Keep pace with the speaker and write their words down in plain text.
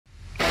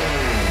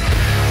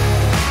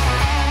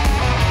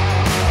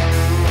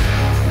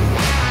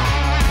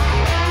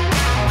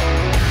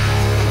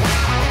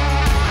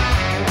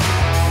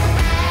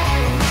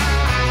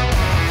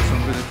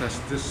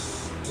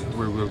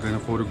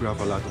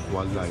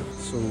wildlife.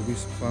 So we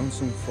found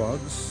some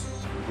frogs.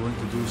 We're going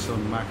to do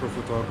some macro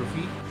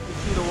photography. You can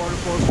see the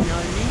waterfalls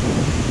behind me.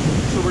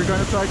 So we're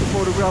going to try to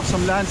photograph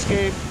some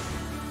landscape.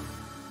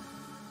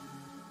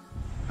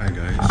 Hi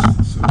guys,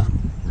 so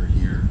we're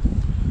here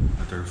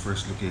at our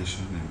first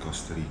location in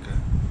Costa Rica,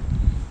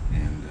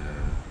 and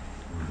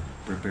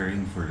we're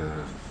preparing for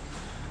the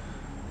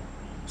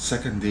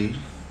second day,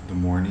 the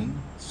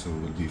morning. So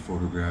we'll be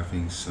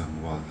photographing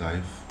some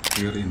wildlife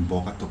here in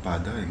Boca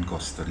Topada in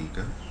Costa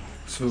Rica.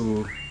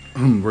 So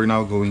we're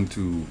now going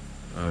to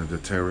the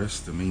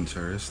terrace, the main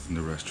terrace in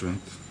the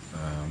restaurant,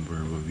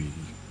 where we'll be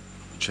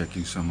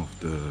checking some of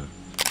the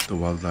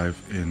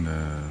wildlife in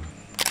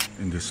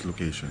this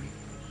location.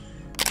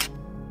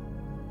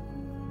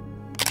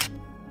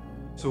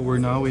 So we're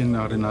now in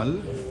Arenal.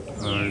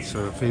 It's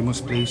a famous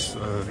place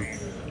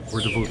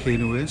where the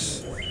volcano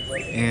is,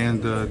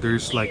 and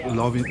there's like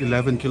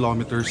 11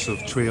 kilometers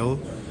of trail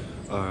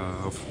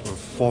of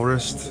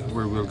forest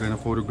where we're gonna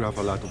photograph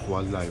a lot of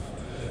wildlife.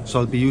 So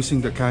I'll be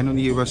using the Canon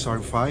EOS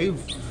R5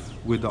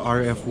 with the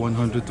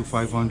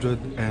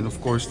RF100-500 and of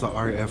course the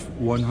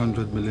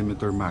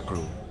RF100mm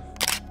Macro.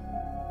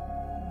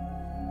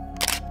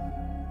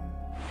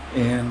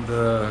 And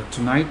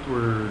tonight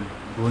we're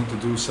going to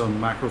do some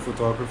macro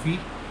photography,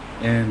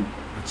 and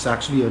it's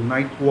actually a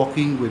night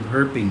walking with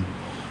herping.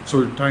 So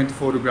we're trying to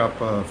photograph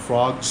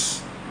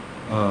frogs,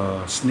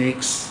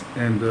 snakes,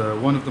 and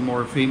one of the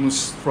more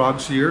famous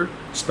frogs here,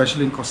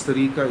 especially in Costa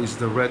Rica, is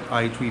the red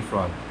eye tree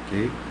frog.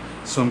 Okay,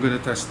 so I'm going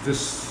to test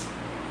this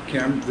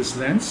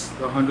lens,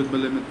 the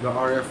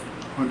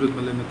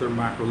RF100mm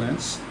Macro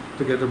lens,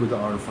 together with the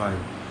R5.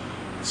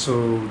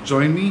 So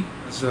join me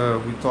as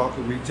we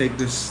take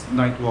this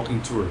night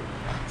walking tour.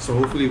 So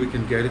hopefully we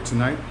can get it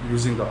tonight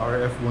using the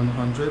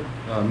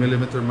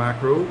RF100mm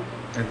Macro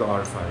and the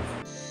R5.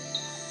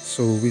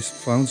 So we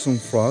found some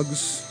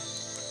frogs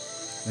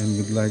and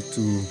we'd like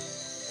to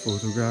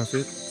photograph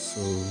it.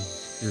 So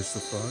here's the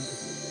frog.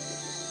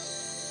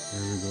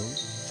 There we go.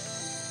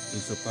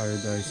 It's a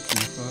paradise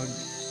tree frog.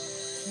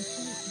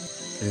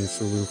 Okay,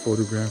 so we're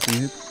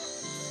photographing it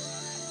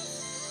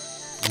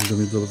in the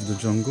middle of the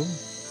jungle.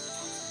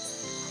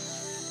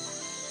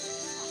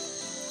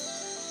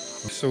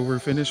 So we're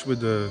finished with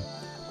the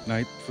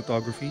night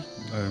photography,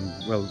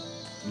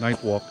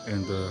 night walk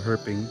and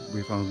herping.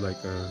 We found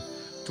like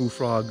 2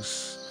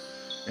 frogs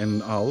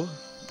and an owl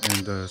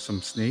and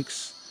some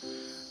snakes.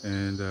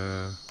 And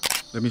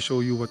let me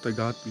show you what I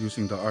got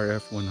using the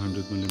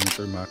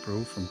RF100mm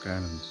Macro from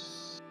Canon.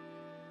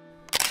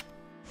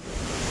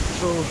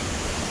 So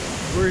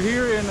we're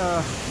here in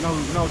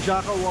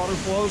Naujaca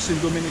Waterfalls in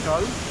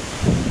Dominical.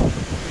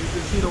 You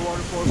can see the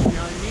waterfalls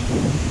behind me.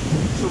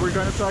 So we're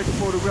gonna try to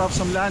photograph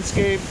some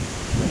landscape.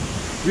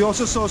 We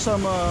also saw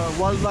some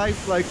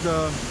wildlife like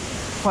the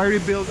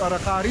fiery-billed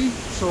aracari.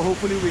 So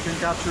hopefully we can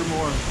capture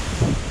more.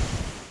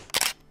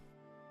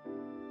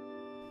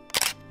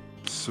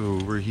 So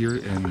we're here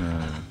in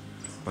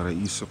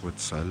Paraíso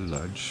Quetzal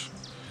Lodge,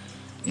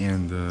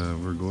 and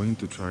we're going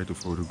to try to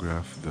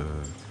photograph the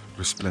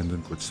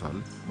resplendent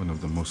quetzal, one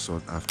of the most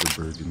sought-after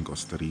bird in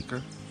Costa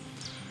Rica,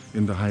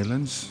 in the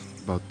highlands,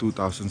 about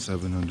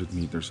 2,700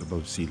 meters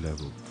above sea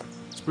level.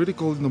 It's pretty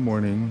cold in the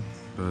morning,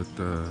 but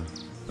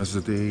as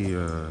the day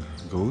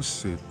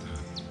goes, it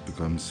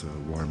becomes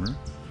warmer,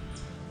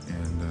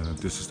 and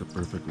this is the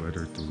perfect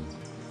weather to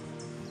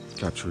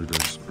capture the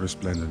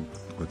resplendent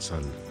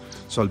quetzal.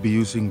 So I'll be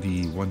using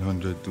the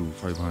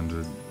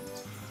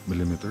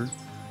 100-500mm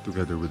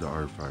together with the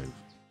R5.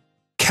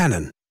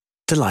 Canon,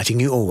 delighting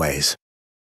you always.